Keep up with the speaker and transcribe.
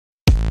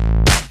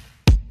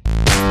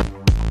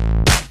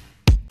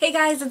Hey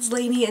guys, it's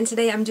Lainey, and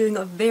today I'm doing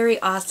a very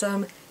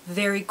awesome,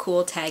 very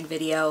cool tag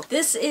video.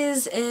 This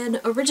is an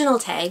original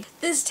tag.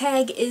 This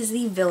tag is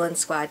the Villain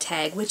Squad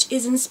tag, which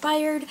is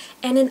inspired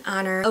and in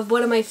honor of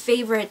one of my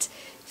favorite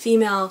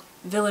female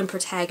villain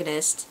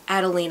protagonists,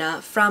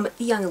 Adelina, from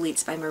The Young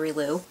Elites by Marie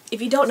Lu.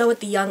 If you don't know what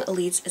The Young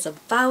Elites is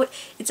about,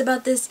 it's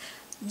about this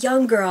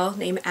young girl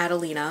named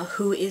Adelina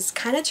who is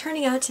kind of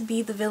turning out to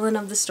be the villain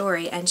of the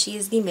story, and she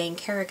is the main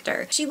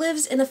character. She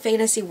lives in a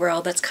fantasy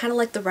world that's kind of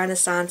like the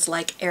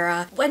Renaissance-like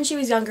era. When she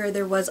was younger,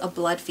 there was a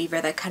blood fever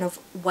that kind of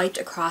wiped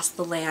across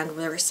the land,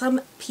 where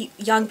some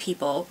young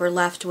people were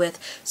left with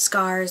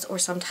scars or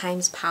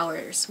sometimes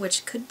powers,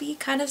 which could be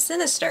kind of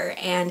sinister,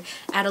 and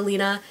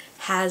Adelina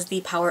has the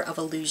power of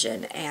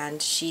illusion,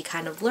 and she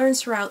kind of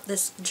learns throughout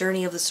this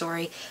journey of the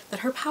story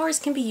that her powers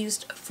can be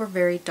used for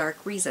very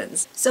dark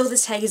reasons. So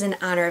this tag is in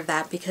honor of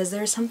that because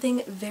there's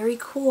something very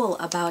cool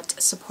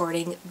about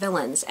supporting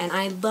villains, and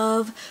I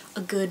love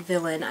a good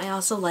villain. I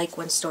also like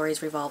when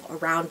stories revolve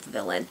around the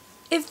villain.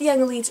 If The Young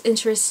Elites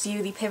interests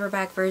you, the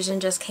paperback version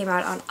just came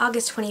out on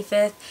August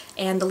 25th,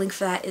 and the link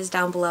for that is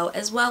down below,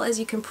 as well as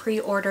you can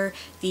pre-order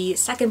the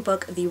second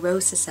book, The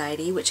Rose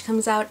Society, which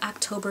comes out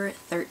October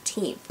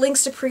 13th.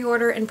 Links to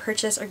pre-order and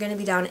purchase are going to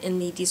be down in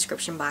the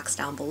description box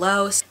down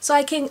below. So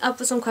I came up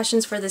with some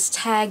questions for this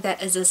tag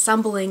that is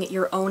assembling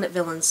your own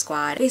villain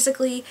squad.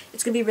 Basically,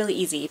 it's going to be really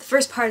easy. The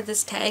first part of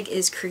this tag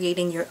is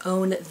creating your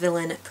own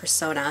villain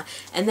persona,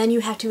 and then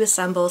you have to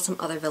assemble some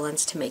other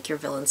villains to make your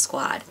villain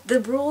squad. The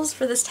rules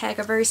for this tag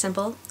are very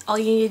simple. All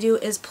you need to do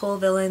is pull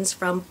villains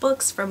from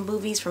books, from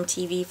movies, from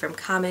TV, from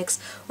comics.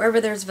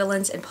 Wherever there's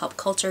villains in pop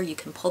culture, you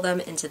can pull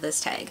them into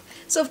this tag.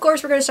 So of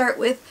course we're going to start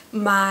with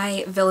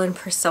my villain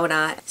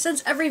persona.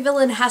 Since every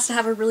villain has to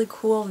have a really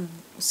cool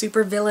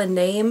supervillain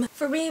name,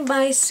 for me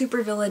my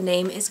supervillain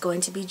name is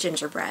going to be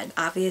Gingerbread,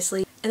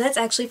 obviously. And that's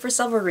actually for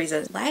several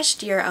reasons.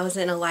 Last year I was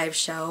in a live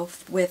show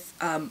with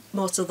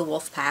most of the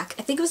Wolf Pack.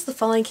 I think it was the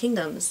Fallen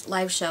Kingdoms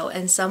live show,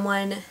 and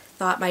someone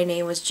thought my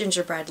name was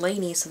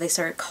gingerreadslainey, so they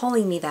started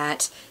calling me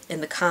that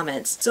in the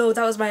comments. So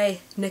that was my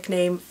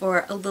nickname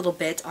for a little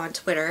bit on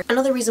Twitter.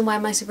 Another reason why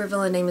my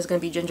supervillain name is going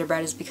to be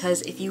Gingerbread is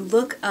because if you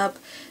look up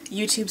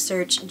YouTube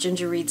search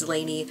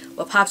gingerreadslainey,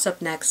 what pops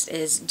up next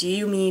is, do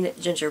you mean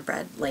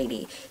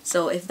gingerreadslainey?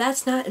 So if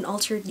that's not an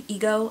alter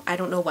ego, I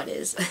don't know what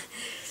is.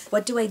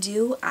 What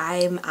do?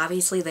 I'm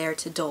obviously there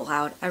to dole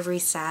out every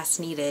sass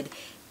needed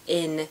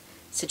in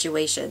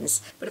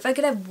situations. But if I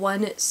could have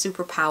one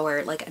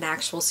superpower, like an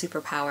actual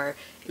superpower,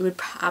 it would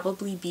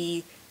probably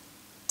be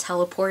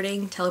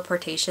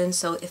teleportation.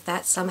 So if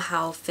that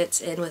somehow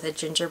fits in with a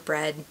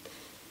gingerbread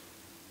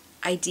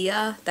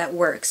idea, that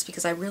works,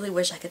 because I really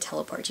wish I could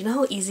teleport. Do you know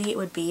how easy it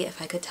would be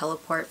if I could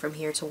teleport from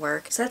here to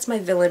work? So that's my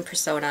villain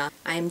persona.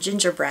 I am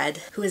Gingerbread,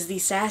 who is the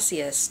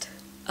sassiest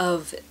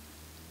of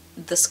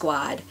the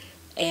squad,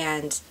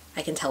 and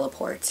I can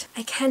teleport.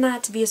 I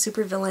cannot be a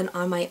supervillain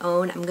on my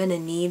own. I'm gonna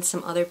need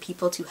some other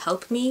people to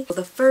help me.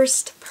 The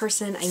first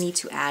person I need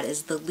to add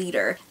is the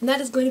leader, and that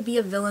is going to be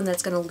a villain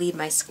that's going to lead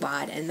my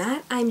squad, and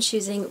that I'm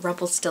choosing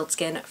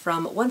Rumpelstiltskin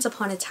from Once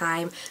Upon a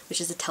Time, which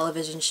is a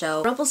television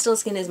show.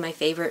 Rumpelstiltskin is my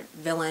favorite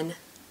villain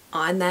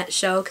on that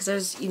show because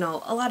there's, you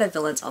know, a lot of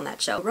villains on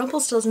that show.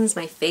 Rumpelstiltskin is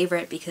my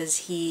favorite because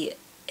he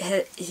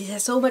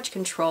has so much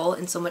control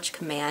and so much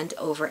command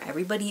over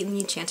everybody in the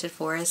Enchanted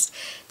Forest.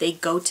 They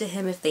go to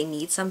him if they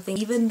need something,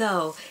 even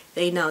though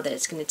they know that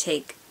it's going to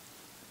take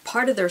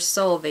part of their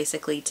soul,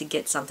 basically, to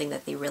get something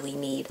that they really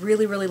need.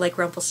 Really, really like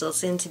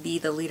Rumpelstiltskin to be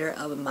the leader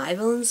of my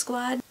villain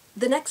squad.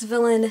 The next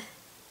villain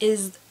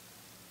is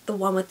the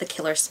one with the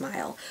killer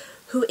smile,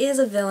 who is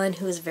a villain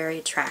who is very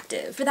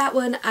attractive. For that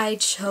one, I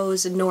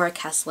chose Nora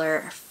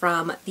Kessler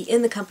from the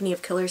In the Company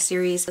of Killers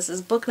series. This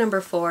is book number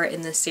 4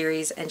 in this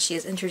series, and she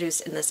is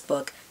introduced in this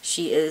book.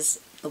 She is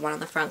the one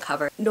on the front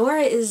cover.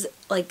 Nora is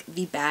like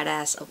the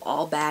badass of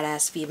all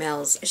badass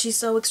females. She's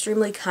so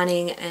extremely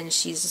cunning, and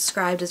she's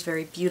described as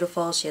very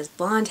beautiful. She has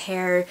blonde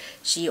hair,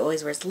 she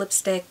always wears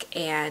lipstick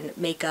and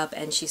makeup,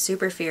 and she's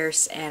super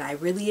fierce, and I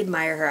really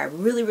admire her. I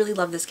really, really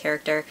love this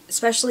character.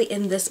 Especially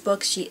in this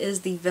book, she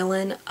is the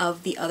villain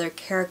of the other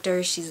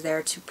characters. She's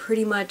there to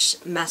pretty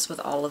much mess with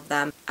all of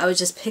them. I was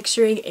just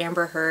picturing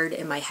Amber Heard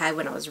in my head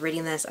when I was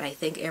reading this, and I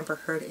think Amber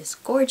Heard is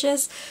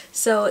gorgeous,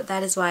 so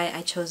that is why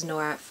I chose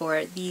Nora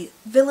for the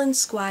villain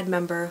squad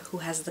member who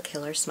has the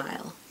killer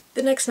smile.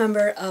 The next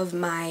member of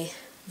my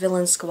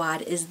villain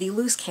squad is the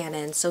Loose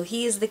Canon. So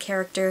he is the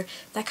character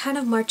that kind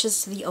of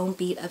marches to the own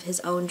beat of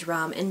his own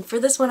drum, and for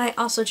this one I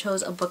also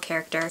chose a book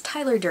character,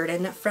 Tyler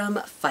Durden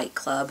from Fight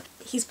Club.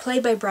 He's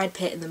played by Brad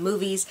Pitt in the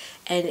movies,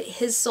 and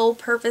his sole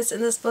purpose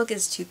in this book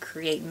is to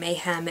create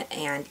mayhem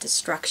and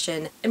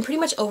destruction, and pretty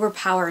much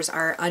overpowers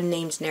our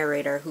unnamed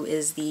narrator, who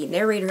is the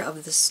narrator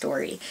of the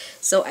story.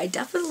 So I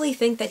definitely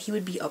think that he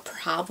would be a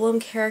problem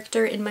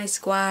character in my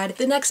squad.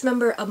 The next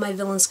member of my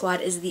villain squad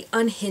is the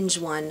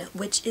Unhinged One,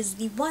 which is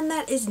the one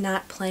that is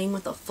not playing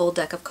with a full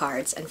deck of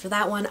cards, and for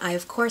that one I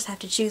of course have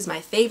to choose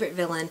my favorite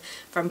villain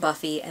from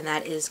Buffy, and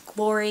that is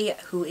Glory,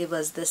 who it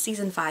was the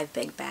season 5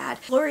 big bad.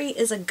 Glory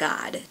is a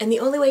god, and And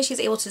the only way she's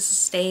able to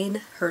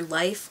sustain her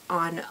life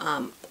on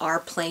our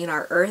plane,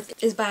 our Earth,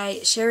 is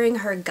by sharing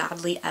her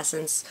godly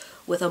essence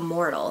with a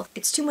mortal.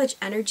 It's too much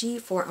energy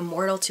for a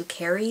mortal to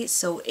carry,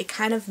 so it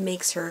kind of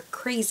makes her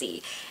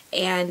crazy.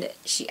 And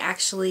she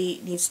actually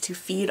needs to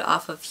feed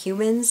off of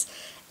humans,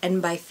 and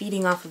by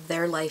feeding off of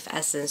their life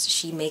essence,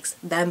 she makes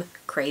them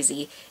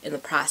crazy in the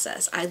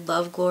process. I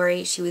love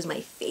Glory. She was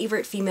my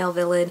favorite female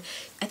villain.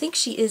 I think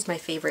she is my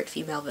favorite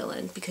female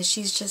villain because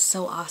she's just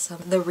so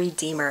awesome. The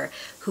Redeemer,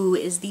 who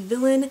is the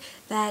villain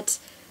that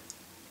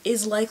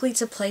is likely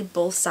to play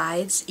both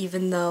sides,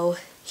 even though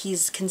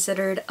he's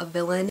considered a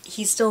villain,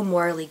 he's still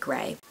morally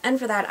gray. And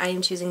for that, I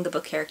am choosing the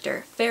book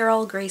character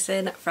Farrell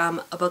Grayson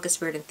from A Book of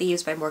Spirit and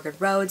Thieves by Morgan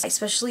Rhodes.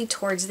 Especially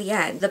towards the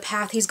end, the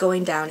path he's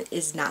going down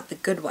is not the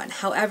good one.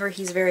 However,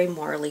 he's very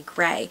morally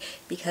gray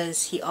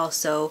because he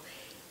also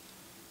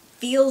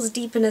feels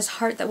deep in his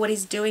heart that what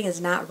he's doing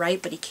is not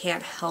right, but he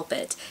can't help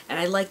it. And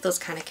I like those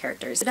kind of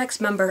characters. The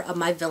next member of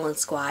my villain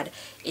squad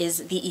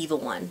is the evil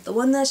one. The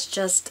one that's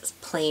just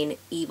plain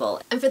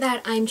evil. And for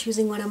that, I'm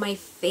choosing one of my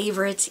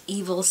favorite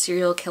evil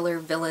serial killer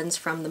villains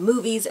from the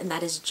movies, and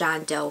that is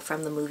John Doe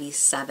from the movie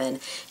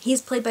Seven.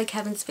 He's played by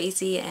Kevin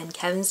Spacey, and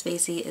Kevin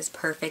Spacey is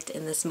perfect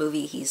in this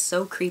movie. He's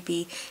so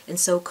creepy and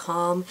so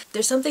calm.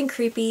 There's something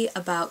creepy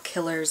about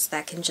killers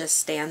that can just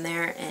stand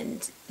there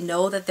and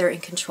know that they're in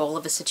control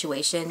of a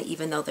situation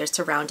even though they're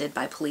surrounded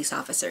by police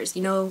officers.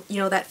 You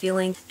know that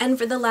feeling? And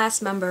for the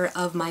last member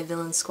of my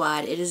villain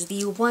squad, it is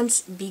the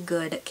once be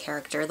good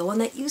character, the one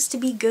that used to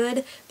be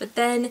good, but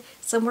then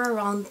somewhere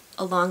along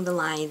the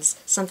lines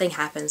something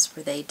happens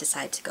where they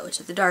decide to go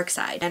to the dark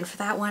side. And for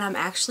that one, I'm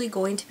actually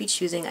going to be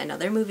choosing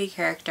another movie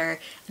character,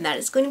 and that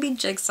is going to be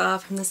Jigsaw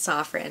from the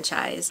Saw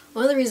franchise.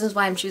 One of the reasons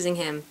why I'm choosing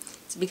him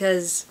is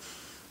because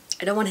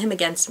I don't want him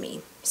against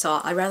me.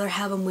 So I'd rather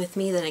have him with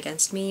me than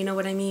against me, you know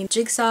what I mean?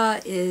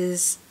 Jigsaw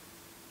is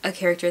a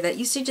character that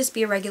used to just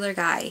be a regular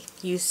guy.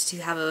 He used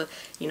to have a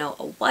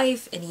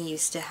wife, and he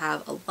used to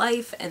have a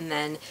life, and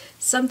then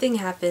something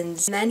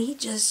happens, and then he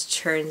just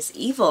turns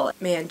evil.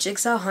 Man,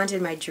 Jigsaw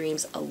haunted my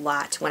dreams a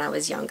lot when I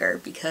was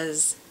younger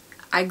because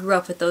I grew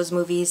up with those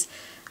movies.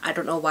 I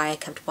don't know why I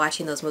kept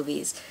watching those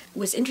movies.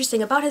 What's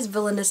interesting about his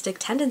villainistic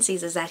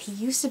tendencies is that he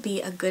used to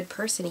be a good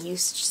person. He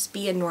used to just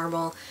be a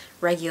normal,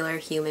 regular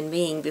human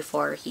being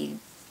before he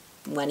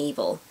went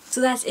evil. So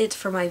that's it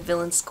for my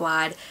villain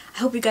squad. I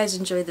hope you guys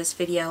enjoyed this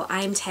video.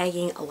 I am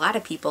tagging a lot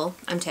of people.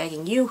 I'm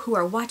tagging you who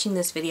are watching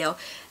this video,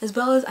 as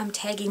well as I'm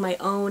tagging my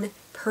own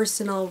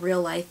personal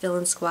real-life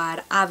villain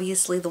squad,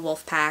 obviously the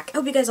Wolf Pack. I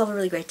hope you guys all have a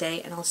really great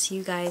day, and I'll see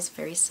you guys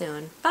very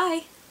soon.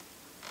 Bye!